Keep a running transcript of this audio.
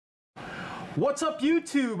What's up,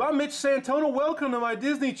 YouTube? I'm Mitch Santona. Welcome to my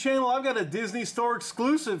Disney channel. I've got a Disney Store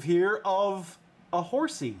exclusive here of a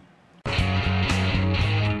horsey. Okay,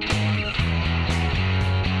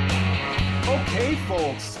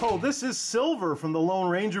 folks, so this is Silver from the Lone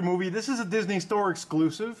Ranger movie. This is a Disney Store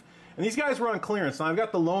exclusive, and these guys were on clearance. Now, I've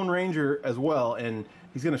got the Lone Ranger as well, and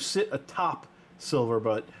he's going to sit atop Silver,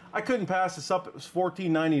 but I couldn't pass this up. It was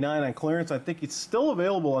 $14.99 on clearance. I think it's still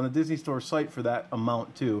available on the Disney Store site for that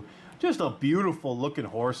amount, too. Just a beautiful looking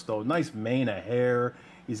horse, though. Nice mane of hair.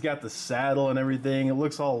 He's got the saddle and everything. It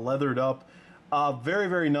looks all leathered up. Very,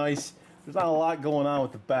 very nice. There's not a lot going on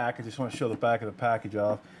with the back. I just want to show the back of the package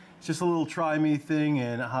off. It's just a little try me thing,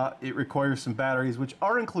 and it requires some batteries, which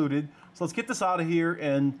are included. So let's get this out of here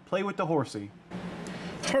and play with the horsey.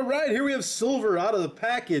 All right, here we have Silver out of the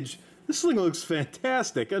package. This thing looks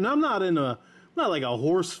fantastic, and I'm not like a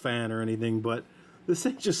horse fan or anything, but this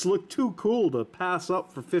thing just looked too cool to pass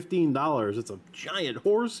up for $15. It's a giant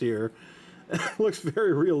horse here. It looks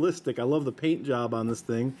very realistic. I love the paint job on this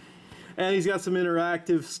thing. And he's got some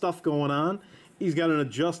interactive stuff going on. He's got an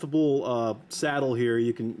adjustable saddle here.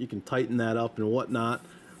 You can tighten that up and whatnot.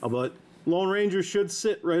 But Lone Ranger should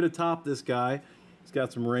sit right atop this guy. He's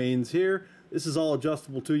got some reins here. This is all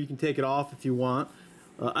adjustable too. You can take it off if you want.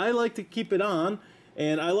 I like to keep it on.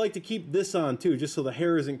 And I like to keep this on too, just so the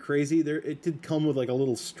hair isn't crazy. It did come with like a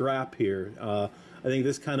little strap here. I think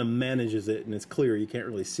this kind of manages it, and it's clear. You can't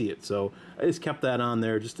really see it. So I just kept that on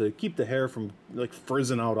there just to keep the hair from like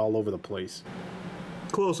frizzing out all over the place.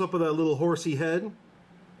 Close up of that little horsey head.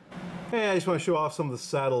 And I just want to show off some of the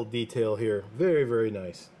saddle detail here. Very, very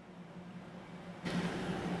nice.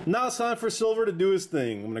 Now it's time for Silver to do his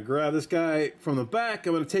thing. I'm going to grab this guy from the back.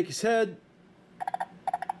 I'm going to take his head.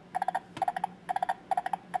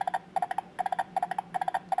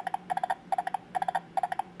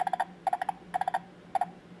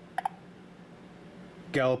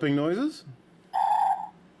 Galloping noises. I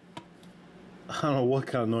don't know what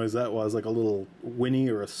kind of noise that was, like a little whinny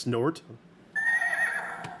or a snort.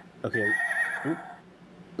 Okay, oop.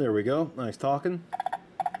 There we go. Nice talking.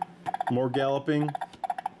 More galloping.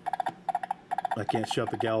 I can't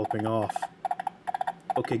shut the galloping off.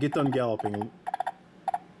 Okay, get done galloping.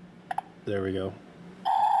 There we go.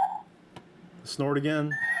 Snort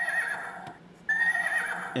again.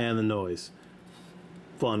 And the noise.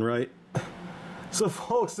 Fun, right? So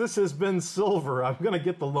folks, this has been Silver. I'm going to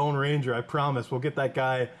get the Lone Ranger, I promise. We'll get that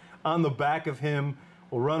guy on the back of him.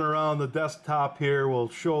 We'll run around the desktop here. We'll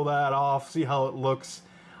show that off, see how it looks.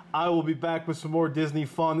 I will be back with some more Disney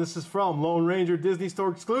fun. This is from Lone Ranger Disney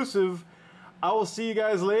Store exclusive. I will see you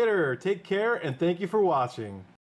guys later. Take care, and thank you for watching.